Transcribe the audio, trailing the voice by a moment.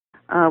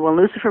When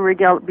Lucifer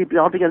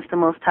rebelled against the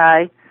Most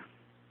High,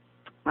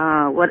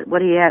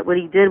 what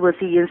he did was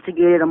he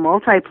instigated a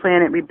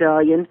multi-planet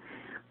rebellion,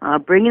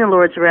 bringing the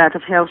Lord's wrath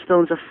of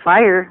hailstones of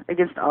fire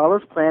against all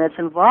those planets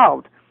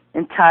involved.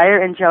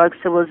 Entire angelic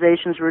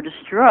civilizations were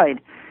destroyed,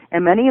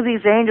 and many of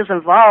these angels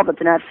involved that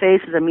did not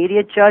face his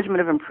immediate judgment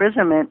of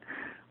imprisonment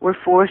were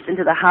forced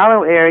into the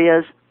hollow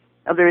areas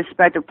of their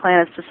respective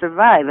planets to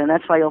survive. And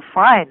that's why you'll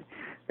find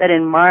that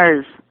in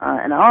Mars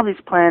and all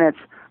these planets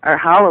are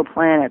hollow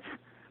planets.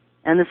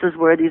 And this is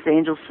where these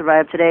angels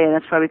survive today, and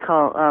that's why we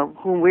call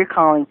whom we're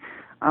calling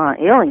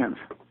aliens.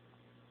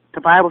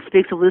 The Bible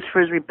speaks of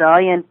Lucifer's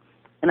rebellion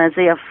in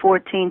Isaiah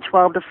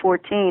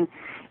 14:12-14,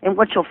 and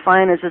what you'll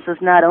find is this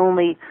is not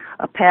only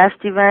a past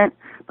event,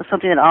 but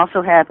something that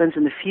also happens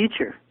in the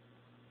future.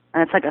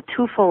 And it's like a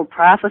twofold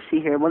prophecy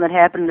here, one that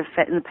happened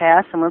in the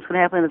past and what's going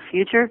to happen in the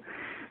future.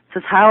 It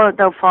says, "How art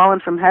thou fallen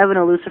from heaven,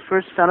 O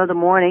Lucifer, son of the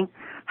morning?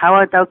 How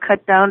art thou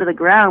cut down to the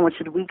ground, which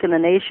should weaken the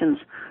nations?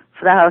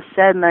 For thou hast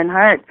said in thine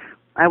heart,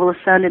 I will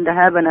ascend into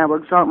heaven, I will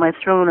exalt my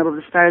throne above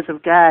the stars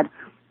of God.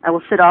 I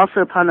will sit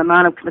also upon the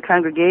mount of the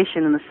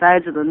congregation in the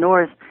sides of the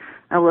north.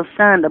 I will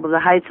ascend above the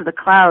heights of the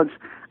clouds.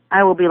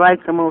 I will be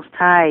like the Most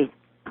High."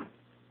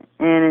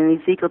 And in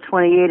Ezekiel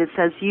 28 it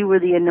says, "You were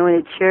the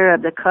anointed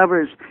cherub that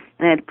covers,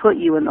 and I had put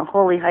you in the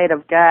holy height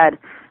of God."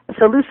 And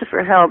so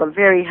Lucifer held a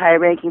very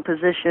high-ranking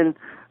position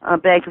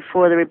back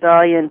before the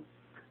rebellion.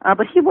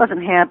 But he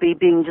wasn't happy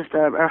being just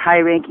a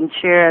high-ranking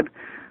cherub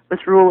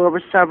with rule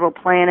over several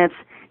planets.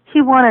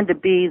 He wanted to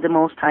be the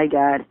Most High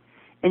God.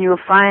 And you will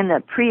find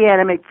that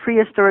pre-Adamic,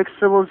 prehistoric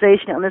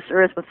civilization on this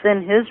earth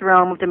within his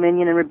realm of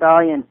dominion and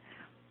rebellion.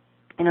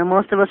 You know,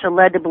 most of us are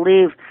led to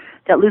believe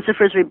that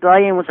Lucifer's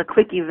rebellion was a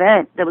quick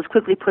event that was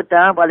quickly put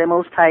down by the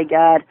Most High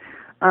God.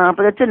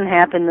 But it didn't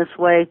happen this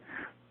way.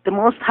 The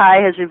Most High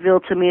has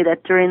revealed to me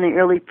that during the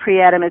early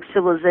pre-Adamic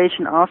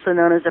civilization, also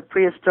known as the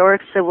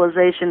prehistoric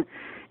civilization,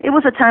 it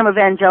was a time of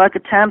angelic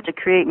attempt to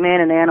create man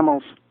and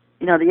animals.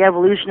 You know, the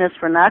evolutionists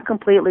were not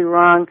completely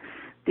wrong.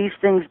 These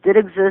things did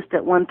exist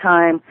at one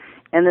time,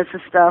 and this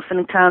is stuff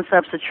and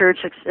concepts the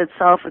church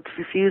itself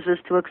refuses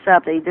to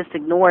accept. They just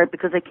ignore it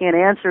because they can't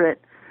answer it.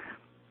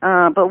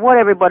 But what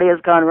everybody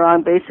has gone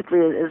wrong basically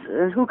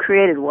is who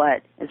created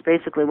what is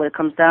basically what it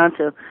comes down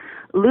to.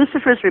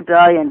 Lucifer's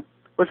rebellion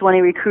was when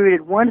he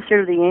recruited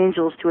 1/3 of the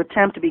angels to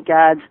attempt to be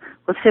gods,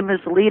 with him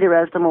as the leader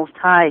as the Most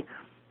High.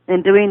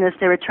 In doing this,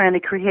 they were trying to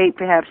create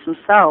perhaps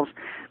themselves.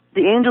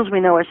 The angels we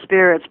know are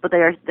spirits, but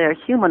they are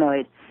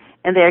humanoid,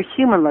 and they are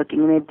human-looking,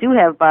 and they do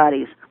have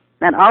bodies.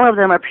 Not all of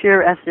them are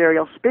pure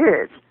ethereal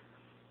spirits.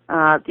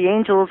 The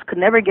angels could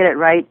never get it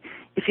right.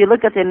 If you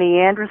look at the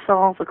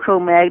Neanderthal, the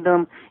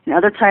Cro-Magnon, and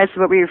other types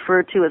of what we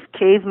refer to as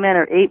cavemen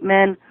or ape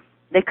men,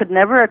 they could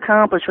never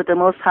accomplish what the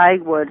Most High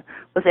would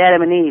with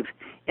Adam and Eve.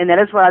 And that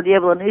is why the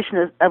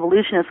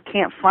evolutionists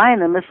can't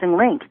find the missing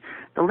link.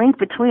 The link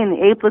between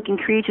the ape-looking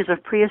creatures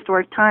of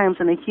prehistoric times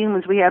and the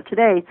humans we have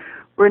today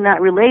were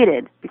not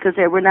related because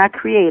they were not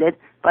created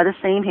by the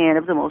same hand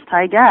of the Most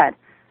High God.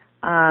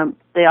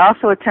 They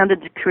also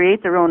attempted to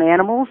create their own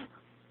animals,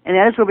 and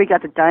that is where we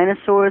got the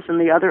dinosaurs and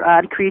the other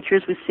odd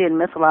creatures we see in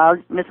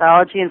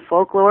mythology and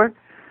folklore.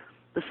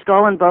 The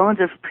skull and bones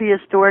of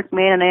prehistoric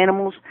man and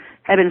animals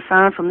have been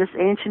found from this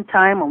ancient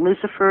time when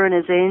Lucifer and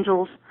his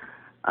angels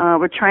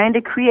were trying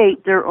to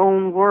create their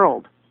own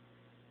world.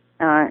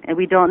 And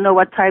we don't know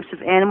what types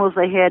of animals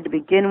they had to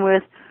begin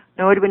with,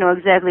 nor do we know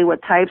exactly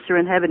what types are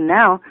in heaven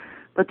now,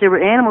 but there were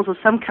animals of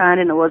some kind,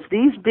 and it was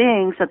these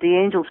beings that the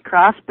angels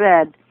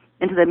crossbred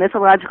into the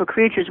mythological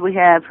creatures we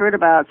have heard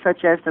about,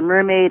 such as the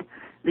mermaid,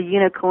 the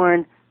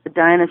unicorn, the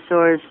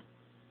dinosaurs.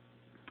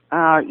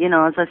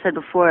 As I said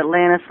before,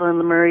 Atlantis and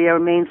Lemuria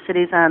remain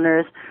cities on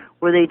Earth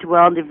where they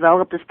dwelled and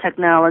developed this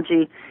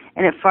technology,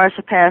 and it far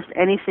surpassed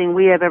anything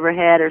we have ever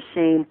had or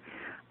seen.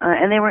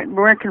 And they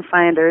weren't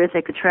confined to Earth.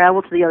 They could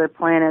travel to the other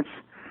planets.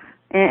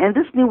 And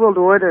this New World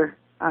Order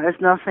is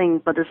nothing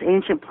but this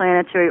ancient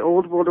planetary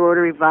Old World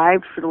Order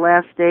revived for the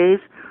last days.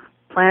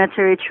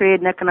 Planetary trade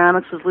and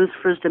economics was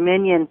Lucifer's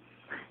dominion,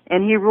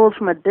 and he ruled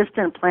from a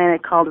distant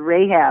planet called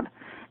Rahab.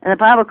 And the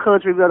Bible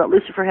codes reveal that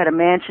Lucifer had a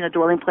mansion, a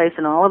dwelling place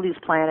on all of these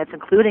planets,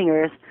 including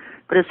Earth,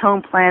 but his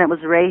home planet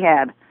was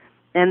Rahab.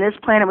 And this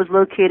planet was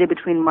located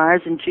between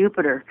Mars and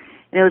Jupiter.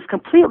 And it was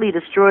completely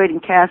destroyed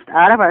and cast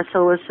out of our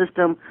solar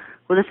system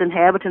with its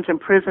inhabitants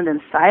imprisoned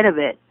inside of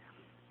it.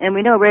 And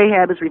we know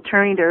Rahab is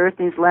returning to Earth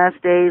in these last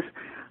days,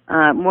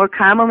 more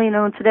commonly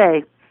known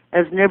today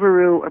as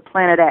Nibiru or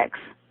Planet X.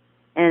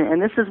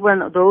 And this is when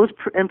those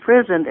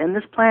imprisoned in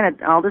this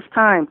planet all this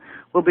time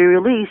will be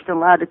released and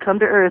allowed to come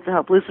to Earth to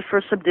help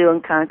Lucifer subdue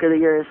and conquer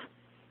the Earth.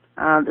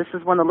 This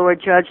is when the Lord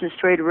judged and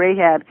destroyed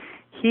Rahab.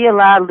 He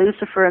allowed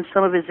Lucifer and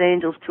some of his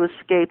angels to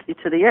escape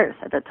to the Earth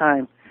at that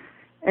time.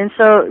 And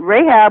so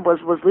Rahab was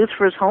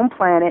Lucifer's home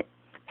planet,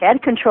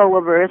 had control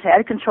of Earth,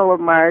 had control of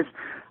Mars,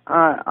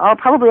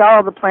 probably all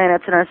of the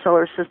planets in our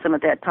solar system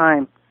at that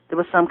time. There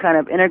was some kind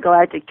of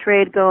intergalactic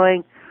trade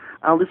going.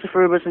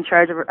 Lucifer was in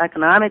charge of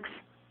economics.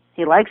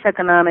 He likes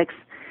economics.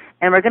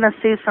 And we're going to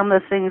see some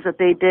of the things that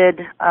they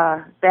did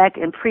back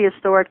in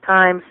prehistoric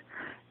times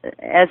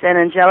as an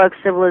angelic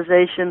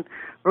civilization,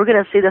 we're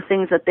going to see the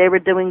things that they were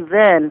doing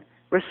then.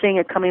 We're seeing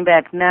it coming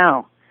back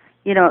now.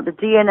 You know, the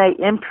DNA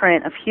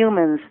imprint of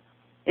humans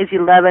is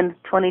 11,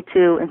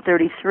 22, and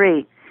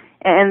 33,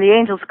 and the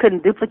angels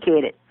couldn't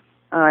duplicate it.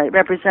 It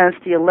represents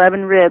the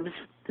 11 ribs,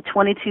 the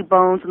 22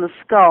 bones in the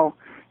skull,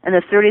 and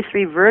the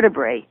 33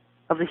 vertebrae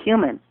of the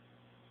human.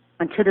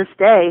 And to this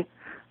day,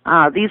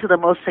 these are the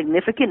most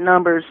significant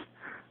numbers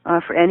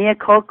for any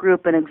occult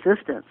group in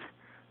existence.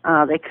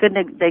 They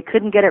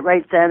couldn't get it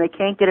right then. They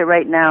can't get it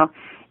right now,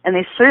 and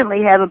they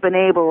certainly haven't been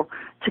able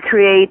to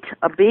create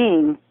a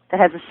being that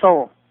has a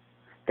soul.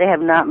 They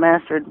have not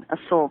mastered a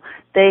soul.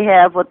 They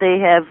have what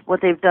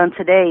they've done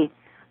today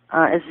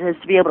is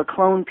to be able to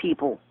clone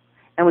people,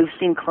 and we've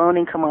seen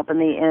cloning come up,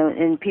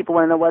 and people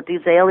want to know what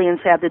these aliens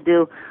have to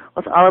do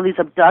with all of these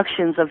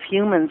abductions of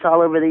humans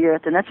all over the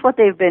earth, and that's what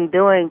they've been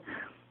doing.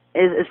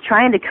 Is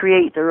trying to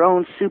create their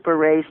own super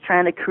race,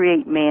 trying to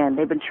create man.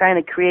 They've been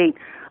trying to create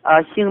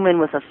a human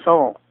with a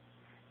soul,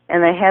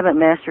 and they haven't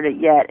mastered it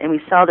yet. And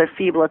we saw their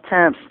feeble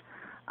attempts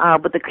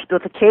with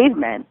the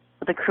cavemen,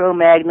 with the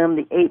Cro-Magnon,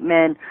 the ape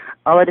men,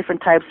 all the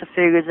different types of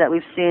figures that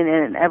we've seen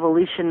in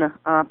evolution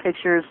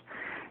pictures,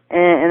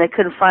 and they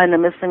couldn't find the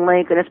missing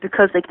link, and it's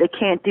because they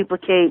can't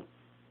duplicate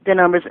the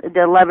numbers,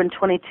 the 11,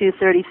 22,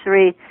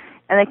 33,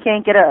 and they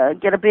can't get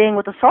a being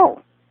with a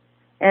soul.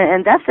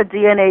 And that's the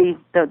DNA,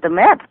 the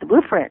map, the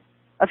blueprint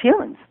of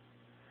humans.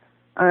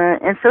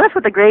 And so that's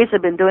what the Greys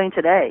have been doing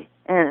today.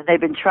 And they've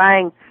been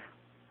trying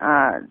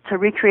to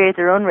recreate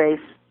their own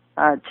race,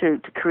 to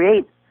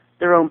create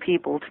their own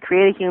people, to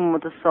create a human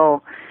with a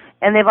soul.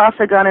 And they've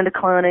also gone into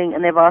cloning,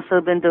 and they've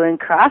also been doing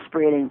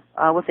crossbreeding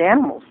with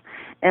animals.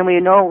 And we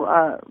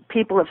know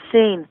people have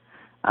seen,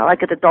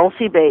 like at the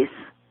Dulce base,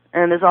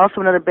 and there's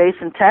also another base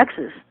in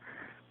Texas,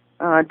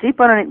 deep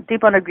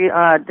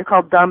underground, they're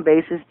called dumb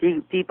bases,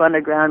 deep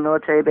underground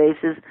military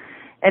bases,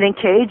 and in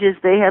cages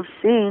they have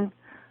seen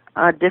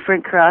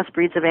different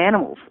crossbreeds of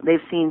animals.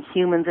 They've seen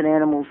humans and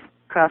animals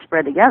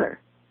crossbred together,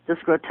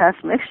 just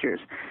grotesque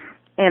mixtures.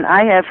 And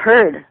I have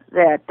heard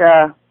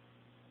that,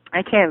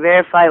 I can't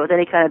verify it with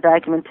any kind of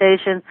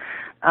documentation,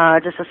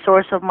 just a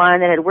source of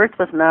mine that had worked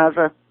with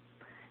NASA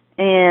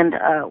and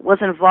was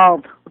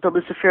involved with the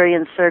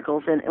Luciferian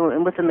circles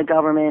and within the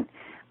government,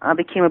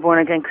 became a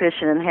born-again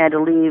Christian and had to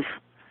leave,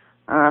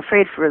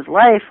 afraid for his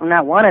life,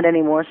 not wanted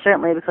anymore,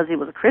 certainly because he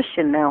was a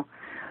Christian now.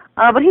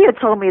 But he had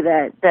told me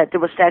that there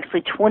was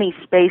actually 20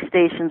 space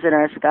stations in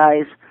our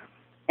skies,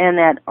 and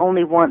that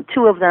only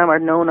two of them are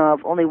known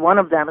of, only one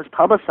of them is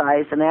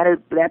publicized, and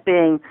that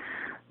being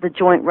the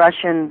joint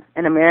Russian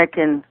and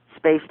American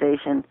space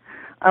station.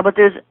 But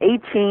there's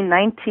 18,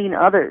 19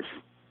 others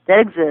that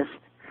exist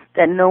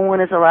that no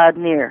one is allowed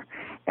near.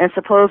 And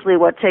supposedly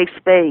what takes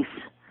place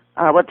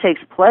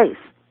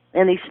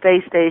in these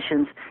space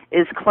stations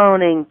is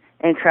cloning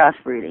and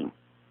crossbreeding.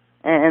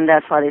 And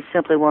that's why they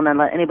simply will not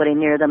let anybody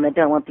near them. They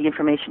don't want the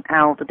information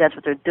out that that's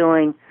what they're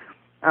doing.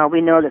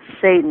 We know that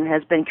Satan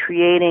has been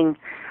creating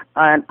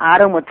an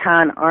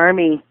automaton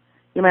army.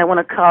 You might want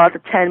to call it the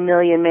 10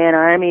 million man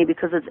army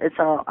because it's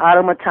all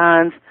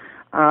automatons.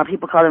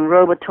 People call them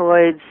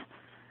robotoids.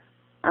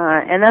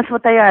 And that's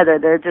what they are.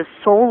 They're just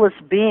soulless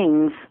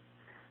beings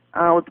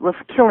with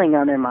killing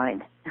on their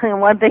mind.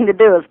 And one thing to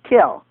do is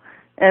kill.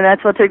 And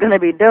that's what they're going to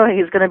be doing.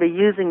 He's going to be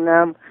using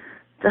them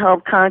to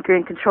help conquer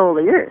and control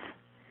the earth.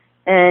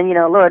 And, you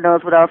know, Lord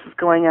knows what else is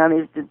going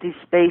on, these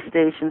space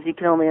stations. You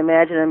can only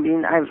imagine. I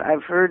mean,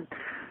 I've heard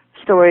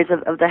stories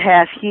of the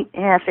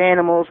half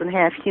animals and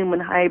half human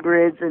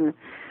hybrids, and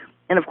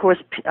of course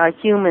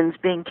humans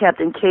being kept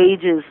in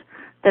cages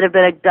that have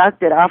been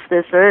abducted off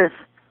this earth,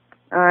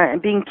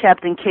 and being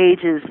kept in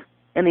cages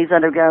in these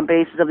underground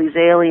bases of these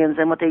aliens.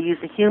 And what they use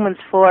the humans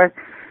for,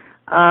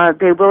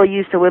 they will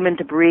use the women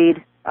to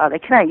breed. They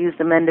cannot use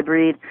the men to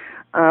breed,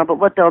 but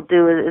what they'll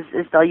do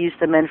is they'll use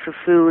the men for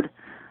food.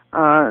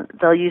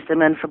 They'll use the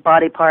men for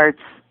body parts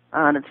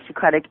to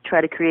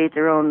try to create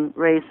their own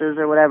races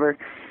or whatever.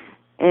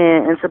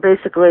 And so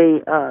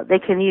basically, they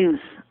can use,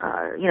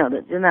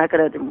 they're not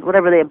going to,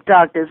 whatever they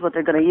abduct is what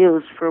they're going to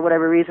use for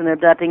whatever reason they're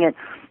abducting it.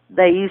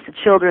 They use the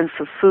children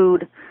for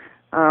food.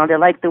 They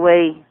like the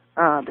way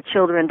the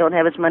children don't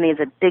have as many as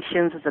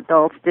addictions as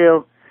adults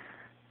do.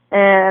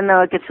 And I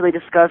know it gets really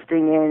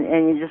disgusting,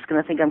 and you're just going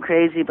to think I'm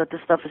crazy, but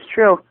this stuff is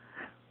true.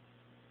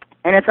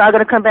 And it's all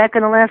going to come back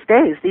in the last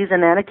days. These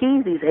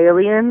Anunnaki, these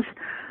aliens,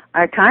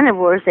 are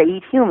carnivores. They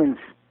eat humans.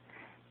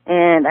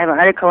 And I have an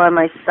article on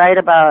my site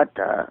about,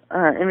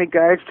 in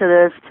regards to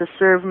this, to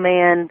serve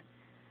man,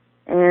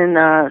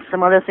 and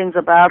some other things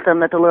about them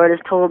that the Lord has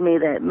told me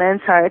that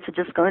men's hearts are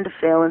just going to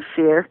fail in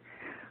fear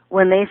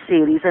when they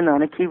see these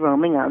Anunnaki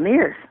roaming on the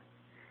earth.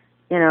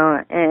 You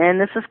know, and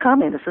this is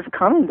coming. This is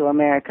coming to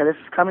America. This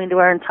is coming to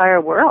our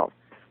entire world.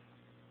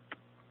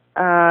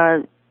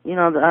 When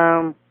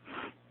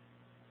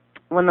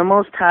the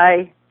Most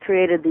High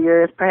created the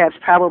earth, perhaps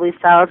probably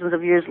thousands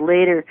of years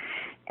later,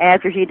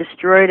 after he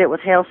destroyed it with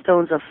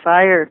hailstones of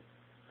fire,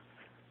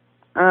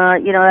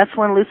 that's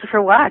when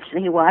Lucifer watched,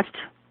 and he watched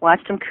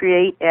him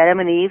create Adam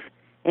and Eve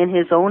in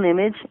his own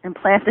image and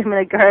plant them in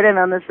a garden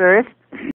on this earth.